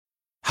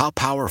How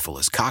powerful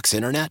is Cox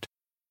Internet?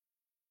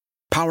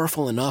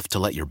 Powerful enough to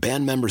let your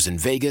band members in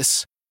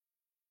Vegas,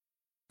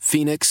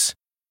 Phoenix,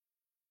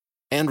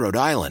 and Rhode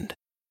Island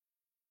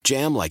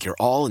jam like you're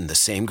all in the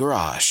same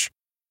garage.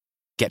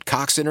 Get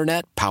Cox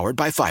Internet powered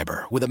by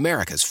fiber with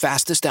America's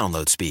fastest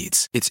download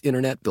speeds. It's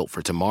internet built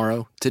for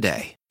tomorrow,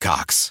 today.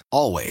 Cox,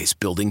 always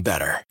building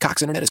better.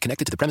 Cox Internet is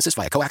connected to the premises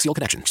via coaxial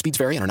connection. Speeds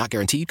vary and are not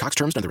guaranteed. Cox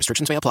terms and other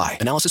restrictions may apply.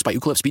 Analysis by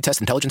Ookla Speed Test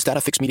Intelligence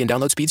Data. Fixed median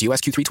download speeds. US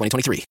Q3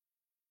 2023.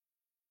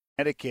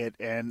 Connecticut,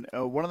 and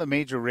one of the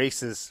major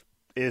races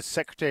is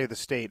Secretary of the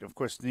State. Of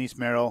course, Denise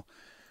Merrill,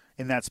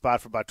 in that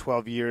spot for about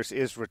 12 years,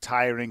 is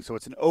retiring, so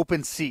it's an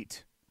open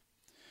seat.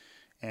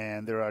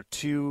 And there are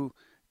two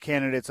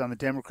candidates on the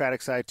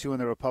Democratic side, two on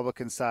the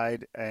Republican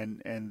side,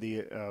 and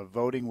the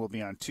voting will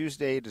be on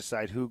Tuesday to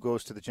decide who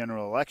goes to the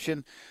general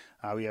election.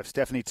 We have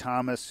Stephanie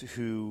Thomas,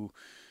 who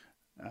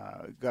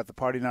got the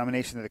party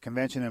nomination at the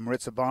convention, and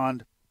Maritza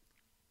Bond,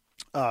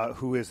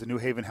 who is the New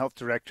Haven Health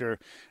Director,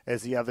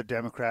 as the other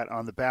Democrat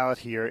on the ballot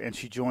here, and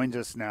she joins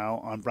us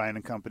now on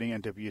Brian & Company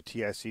and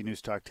WTIC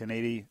News Talk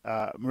 1080.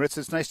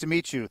 Maritza, it's nice to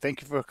meet you.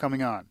 Thank you for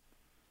coming on.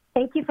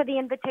 Thank you for the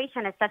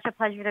invitation. It's such a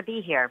pleasure to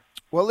be here.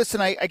 Well, listen,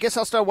 I guess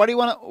I'll start. Why do you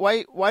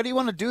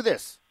want to do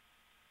this?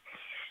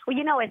 Well,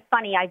 you know, it's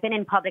funny. I've been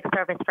in public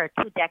service for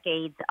 2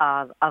 decades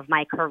of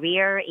my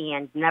career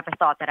and never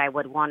thought that I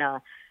would want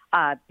to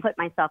put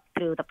myself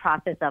through the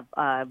process of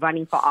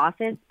running for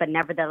office. But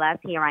nevertheless,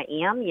 here I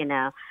am. You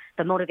know,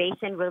 the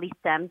motivation really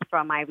stemmed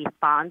from my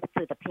response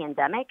to the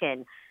pandemic,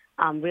 and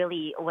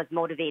really was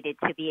motivated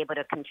to be able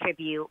to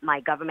contribute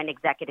my government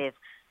executive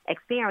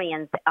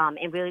experience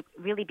and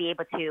really be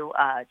able to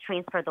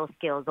transfer those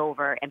skills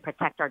over and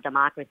protect our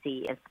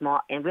democracy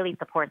and really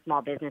support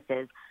small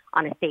businesses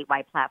on a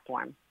statewide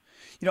platform.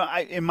 You know,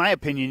 in my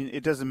opinion,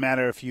 it doesn't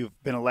matter if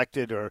you've been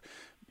elected or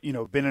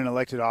been in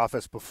elected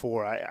office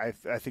before. I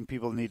think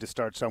people need to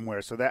start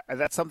somewhere. So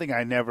that's something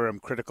I never am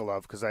critical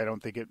of, because I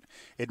don't think it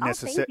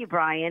necessarily. Thank you,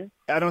 Brian.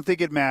 I don't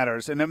think it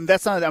matters, and I'm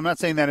not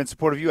saying that in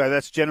support of you.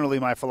 That's generally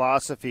my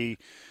philosophy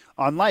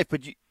on life.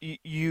 But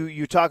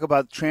you talk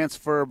about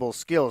transferable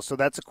skills, so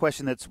that's a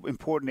question that's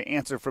important to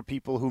answer for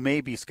people who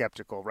may be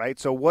skeptical, right?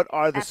 So what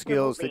are the Absolutely.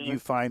 skills that you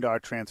find are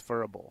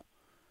transferable?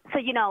 So,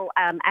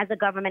 as a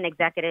government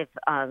executive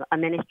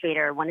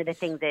administrator, one of the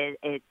things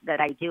that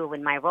I do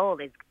in my role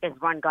is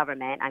run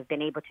government. I've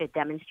been able to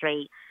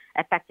demonstrate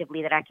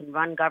effectively that I can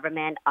run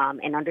government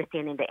and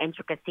understanding the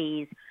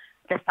intricacies.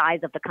 The size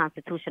of the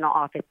constitutional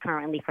office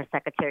currently for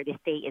Secretary of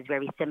State is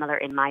very similar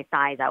in my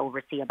size. I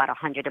oversee about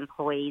 100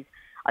 employees,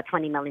 a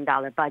 $20 million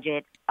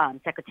budget.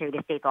 Secretary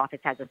of State's office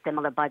has a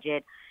similar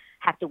budget.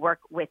 Have to work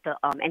with the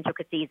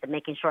intricacies of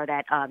making sure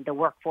that the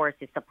workforce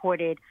is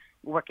supported,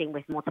 working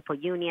with multiple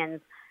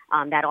unions.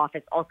 That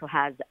office also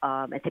has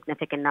a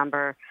significant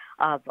number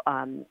of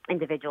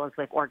individuals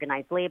with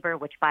organized labor,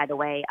 which, by the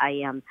way,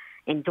 I am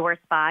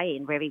endorsed by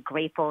and very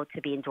grateful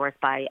to be endorsed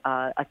by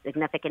a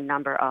significant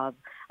number of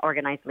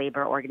organized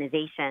labor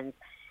organizations.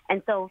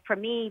 And so for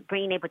me,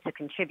 being able to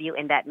contribute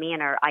in that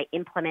manner, I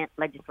implement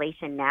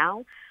legislation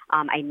now.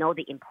 I know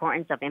the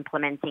importance of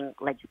implementing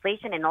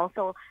legislation and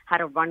also how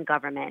to run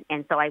government.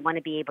 And so I want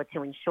to be able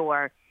to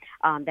ensure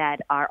that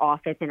our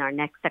office and our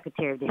next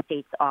Secretary of the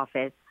State's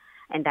office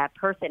and that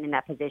person in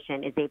that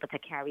position is able to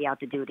carry out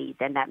the duties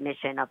and that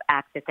mission of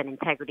access and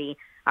integrity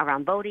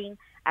around voting,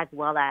 as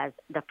well as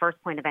the first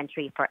point of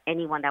entry for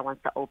anyone that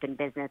wants to open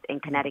business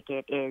in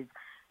Connecticut is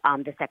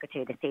the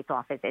Secretary of the State's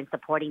office, and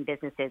supporting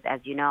businesses.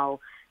 As you know,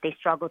 they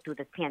struggle through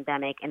this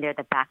pandemic, and they're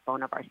the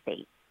backbone of our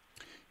state.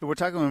 We're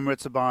talking with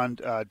Maritza Bond,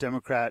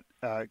 Democrat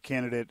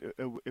candidate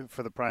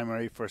for the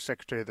primary for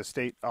Secretary of the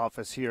State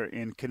office here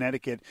in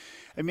Connecticut.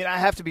 I mean, I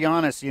have to be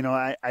honest,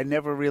 I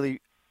never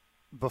really,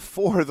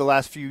 before the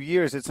last few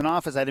years, it's an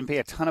office I didn't pay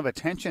a ton of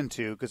attention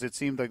to because it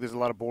seemed like there's a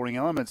lot of boring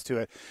elements to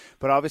it.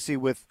 But obviously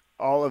with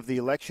all of the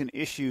election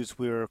issues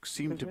we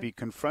seem to be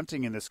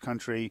confronting in this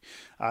country,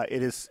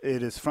 it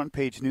is front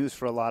page news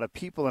for a lot of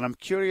people. And I'm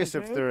curious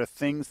if there are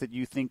things that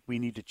you think we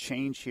need to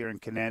change here in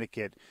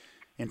Connecticut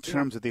in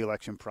terms of the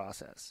election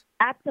process.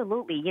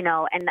 Absolutely,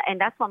 and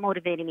that's what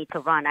motivated me to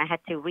run. I had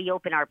to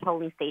reopen our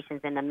polling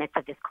stations in the midst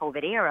of this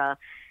COVID era,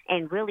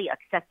 and really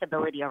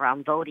accessibility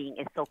around voting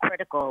is so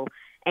critical,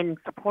 and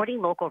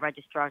supporting local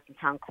registrars and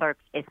town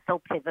clerks is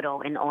so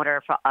pivotal in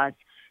order for us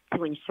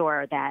to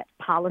ensure that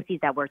policies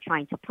that we're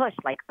trying to push,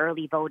 like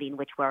early voting,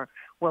 which were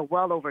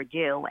well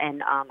overdue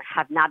and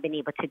have not been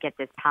able to get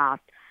this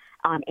passed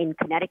in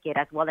Connecticut,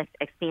 as well as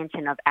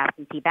expansion of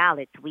absentee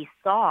ballots. We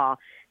saw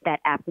that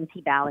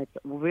absentee ballots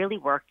really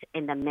worked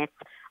in the midst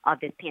of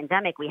this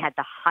pandemic. We had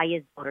the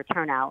highest voter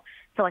turnout.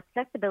 So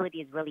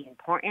accessibility is really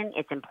important.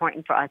 It's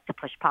important for us to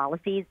push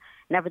policies.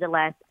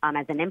 Nevertheless,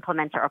 as an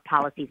implementer of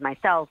policies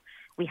myself,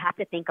 we have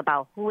to think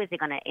about who is it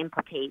going to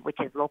implicate, which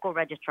is local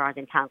registrars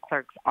and town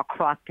clerks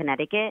across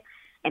Connecticut.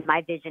 And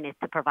my vision is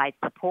to provide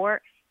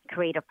support,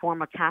 create a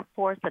formal task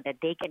force so that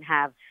they can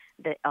have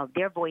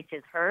their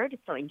voices heard,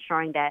 so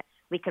ensuring that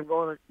we can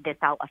roll this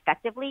out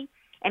effectively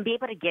and be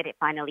able to get it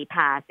finally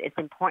passed. It's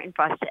important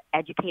for us to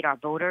educate our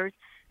voters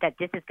that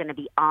this is going to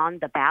be on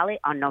the ballot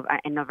on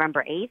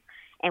November 8th.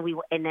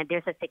 And then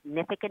there's a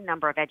significant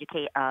number of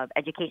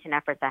education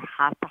efforts that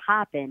have to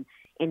happen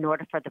in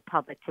order for the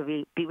public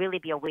to really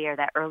be aware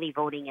that early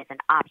voting is an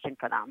option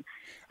for them.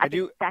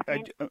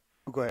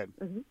 Go ahead.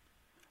 Mm-hmm.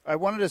 I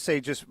wanted to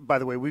say, just by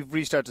the way, we've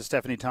reached out to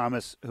Stephanie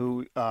Thomas,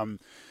 who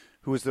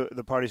is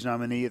the party's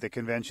nominee at the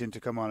convention,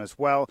 to come on as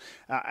well.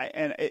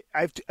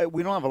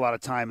 We don't have a lot of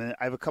time, and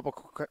I have a couple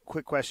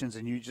quick questions,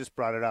 and you just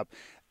brought it up.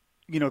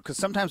 Because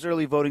sometimes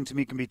early voting to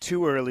me can be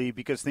too early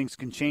because things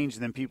can change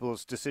and then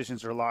people's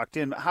decisions are locked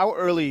in. How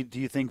early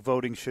do you think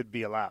voting should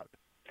be allowed?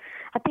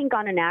 I think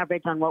on an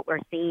average on what we're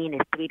seeing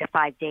is 3 to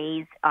 5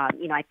 days.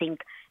 I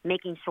think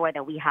making sure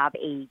that we have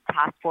a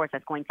task force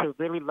that's going to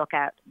really look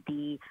at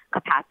the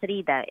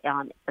capacity that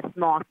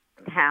small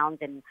towns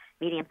and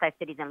medium-sized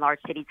cities and large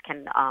cities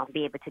can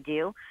be able to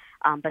do.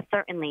 But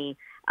certainly,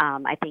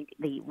 I think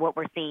what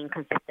we're seeing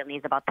consistently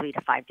is about 3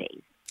 to 5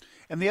 days.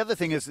 And the other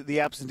thing is the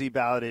absentee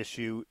ballot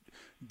issue.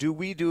 Do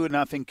we do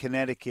enough in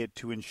Connecticut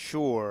to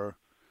ensure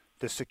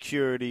the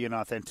security and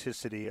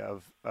authenticity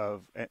of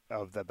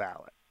the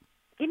ballot?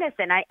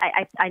 Listen,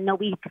 I know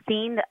we've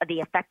seen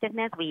the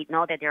effectiveness. We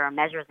know that there are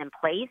measures in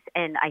place,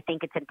 and I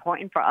think it's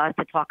important for us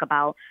to talk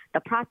about the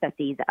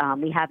processes.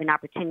 We have an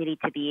opportunity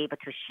to be able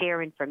to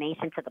share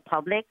information to the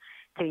public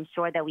to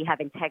ensure that we have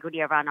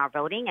integrity around our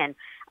voting. And,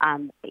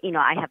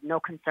 I have no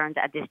concerns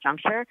at this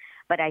juncture,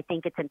 but I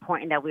think it's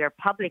important that we are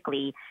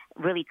publicly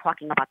really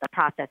talking about the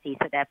processes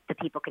so that the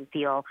people can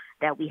feel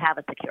that we have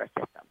a secure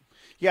system.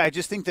 Yeah, I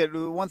just think that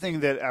one thing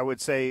that I would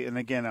say, and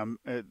again,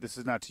 this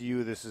is not to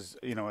you, this is,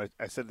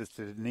 I said this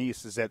to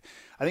Denise, is that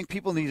I think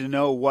people need to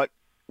know what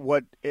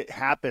it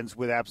happens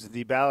with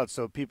absentee ballots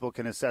so people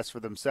can assess for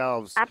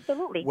themselves.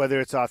 Absolutely. Whether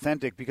it's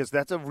authentic, because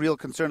that's a real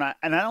concern.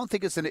 And I don't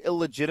think it's an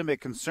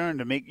illegitimate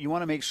concern you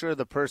want to make sure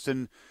the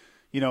person,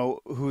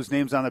 whose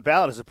name's on the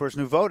ballot is the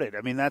person who voted.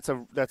 I mean, that's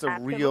a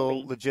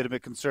real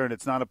legitimate concern.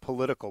 It's not a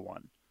political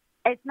one.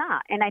 It's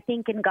not. And I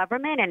think in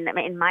government and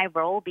in my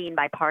role being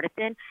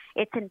bipartisan,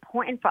 it's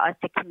important for us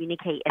to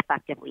communicate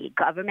effectively.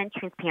 Government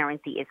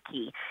transparency is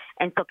key.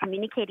 And so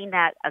communicating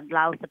that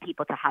allows the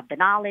people to have the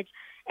knowledge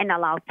and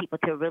allows people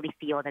to really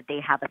feel that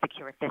they have a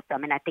secure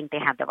system. And I think they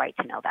have the right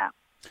to know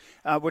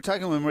that. We're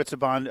talking with Maritza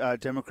Bond,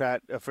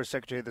 Democrat for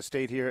Secretary of the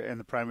State here, and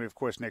the primary, of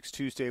course, next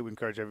Tuesday. We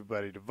encourage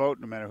everybody to vote,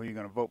 no matter who you're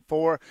going to vote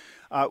for.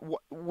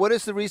 What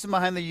is the reason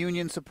behind the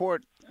union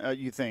support,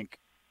 you think?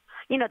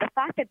 The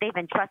fact that they've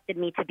entrusted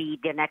me to be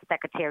their next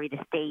Secretary of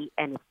State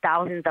and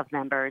thousands of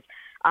members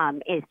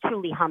is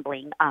truly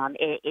humbling.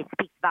 It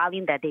speaks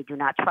volume that they do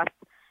not trust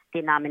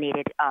the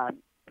nominated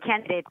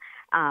candidate.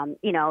 And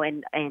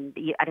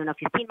I don't know if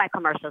you've seen my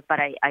commercials, but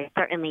I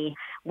certainly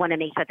want to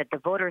make sure that the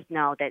voters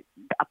know that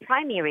a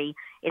primary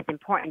is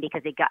important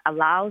because it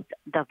allows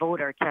the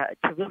voter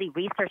to really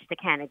research the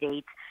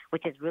candidates,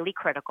 which is really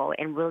critical,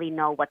 and really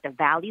know what the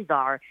values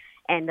are.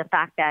 And the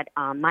fact that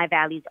my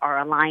values are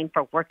aligned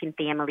for working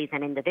families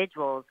and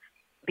individuals,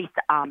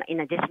 in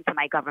addition to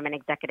my government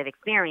executive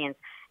experience,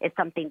 is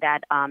something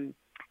that I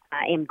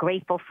am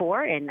grateful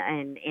for and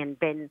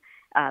been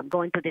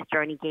going through this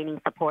journey,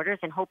 gaining supporters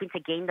and hoping to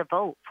gain the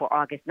vote for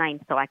August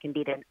 9th so I can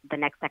be the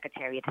next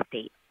Secretary of the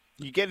State.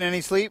 You getting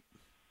any sleep?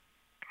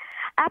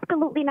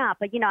 Absolutely not.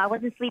 But, I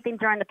wasn't sleeping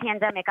during the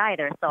pandemic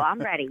either, so I'm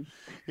ready.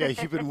 Yeah,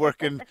 you've been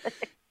working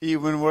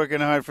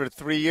hard for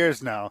 3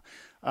 years now.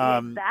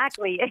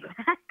 Exactly.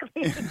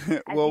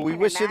 Well, we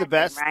wish you the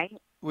best. Right?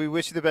 We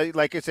wish you the best.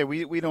 Like I said,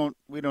 we don't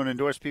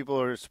endorse people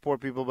or support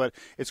people, but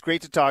it's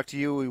great to talk to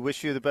you. We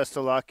wish you the best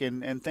of luck,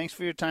 and thanks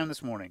for your time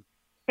this morning.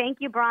 Thank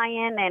you,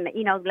 Brian, and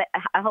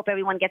I hope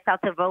everyone gets out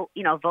to vote.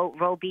 Vote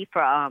Roe B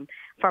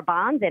for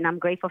Bonds, and I'm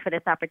grateful for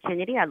this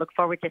opportunity. I look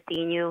forward to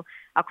seeing you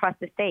across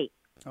the state.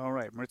 All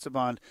right, Maritza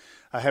Bond,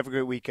 have a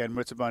great weekend.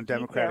 Maritza Bond,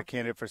 Democratic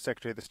candidate for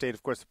Secretary of the State.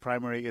 Of course, the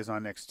primary is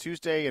on next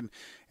Tuesday,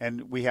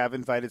 and we have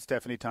invited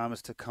Stephanie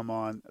Thomas to come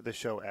on the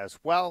show as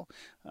well.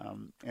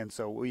 And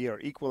so we are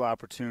equal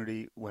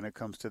opportunity when it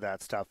comes to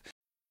that stuff.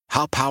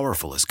 How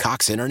powerful is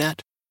Cox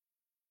Internet?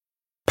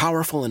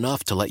 Powerful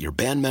enough to let your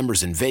band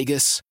members in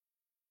Vegas,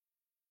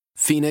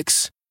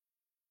 Phoenix,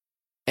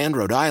 and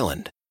Rhode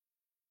Island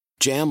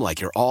jam like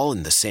you're all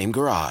in the same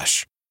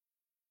garage.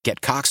 Get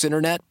Cox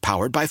Internet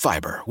powered by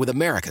fiber with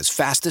America's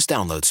fastest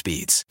download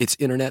speeds. It's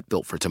internet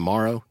built for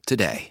tomorrow,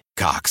 today.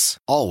 Cox,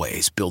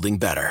 always building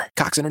better.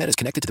 Cox Internet is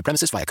connected to the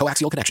premises via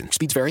coaxial connection.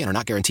 Speeds vary and are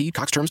not guaranteed.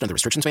 Cox terms and other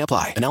restrictions may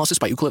apply. Analysis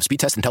by Ookla Speed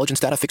Test Intelligence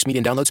Data. Fixed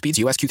median download speeds.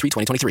 US Q3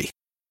 2023.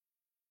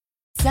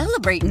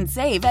 Celebrate and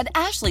save at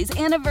Ashley's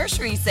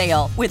Anniversary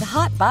Sale. With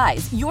Hot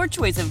Buys, your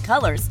choice of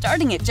colors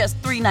starting at just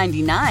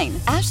 $3.99.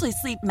 Ashley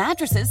Sleep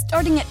mattresses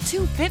starting at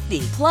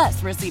 $2.50.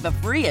 Plus, receive a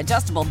free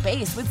adjustable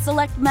base with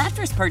select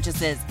mattress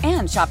purchases.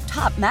 And shop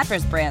top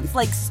mattress brands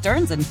like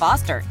Stearns &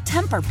 Foster,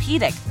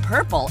 Tempur-Pedic,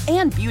 Purple,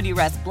 and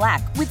Beautyrest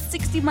Black with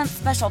 60-month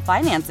special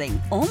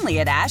financing.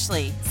 Only at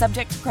Ashley.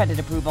 Subject to credit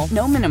approval.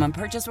 No minimum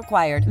purchase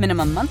required.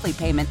 Minimum monthly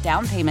payment,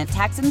 down payment,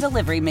 tax, and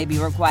delivery may be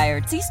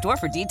required. See store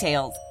for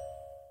details.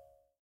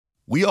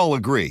 We all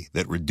agree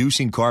that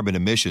reducing carbon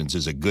emissions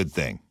is a good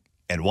thing.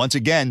 And once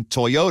again,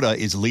 Toyota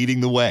is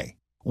leading the way.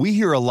 We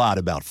hear a lot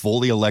about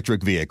fully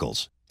electric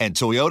vehicles, and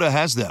Toyota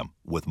has them,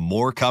 with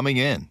more coming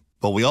in.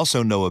 But we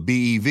also know a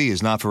BEV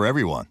is not for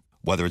everyone,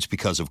 whether it's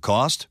because of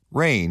cost,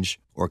 range,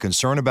 or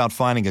concern about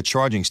finding a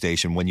charging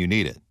station when you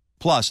need it.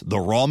 Plus,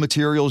 the raw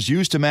materials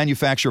used to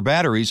manufacture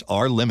batteries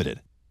are limited.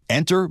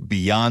 Enter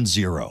Beyond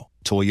Zero,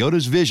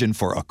 Toyota's vision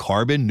for a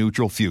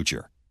carbon-neutral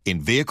future.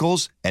 In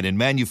vehicles and in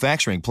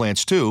manufacturing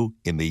plants, too,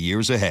 in the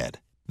years ahead.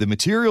 The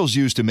materials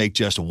used to make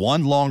just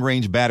one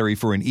long-range battery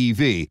for an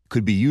EV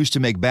could be used to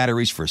make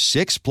batteries for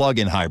 6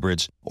 plug-in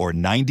hybrids or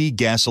 90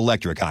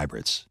 gas-electric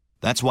hybrids.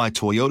 That's why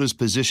Toyota's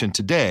position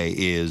today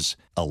is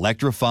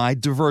electrified,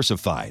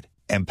 diversified,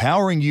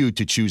 empowering you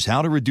to choose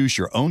how to reduce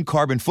your own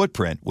carbon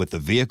footprint with the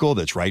vehicle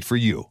that's right for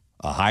you,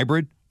 a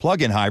hybrid,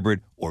 plug-in hybrid,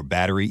 or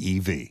battery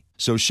EV.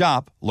 So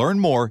shop, learn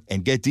more,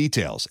 and get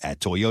details at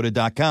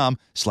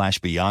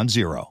toyota.com/beyond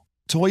zero.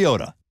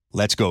 Toyota,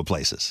 let's go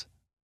places.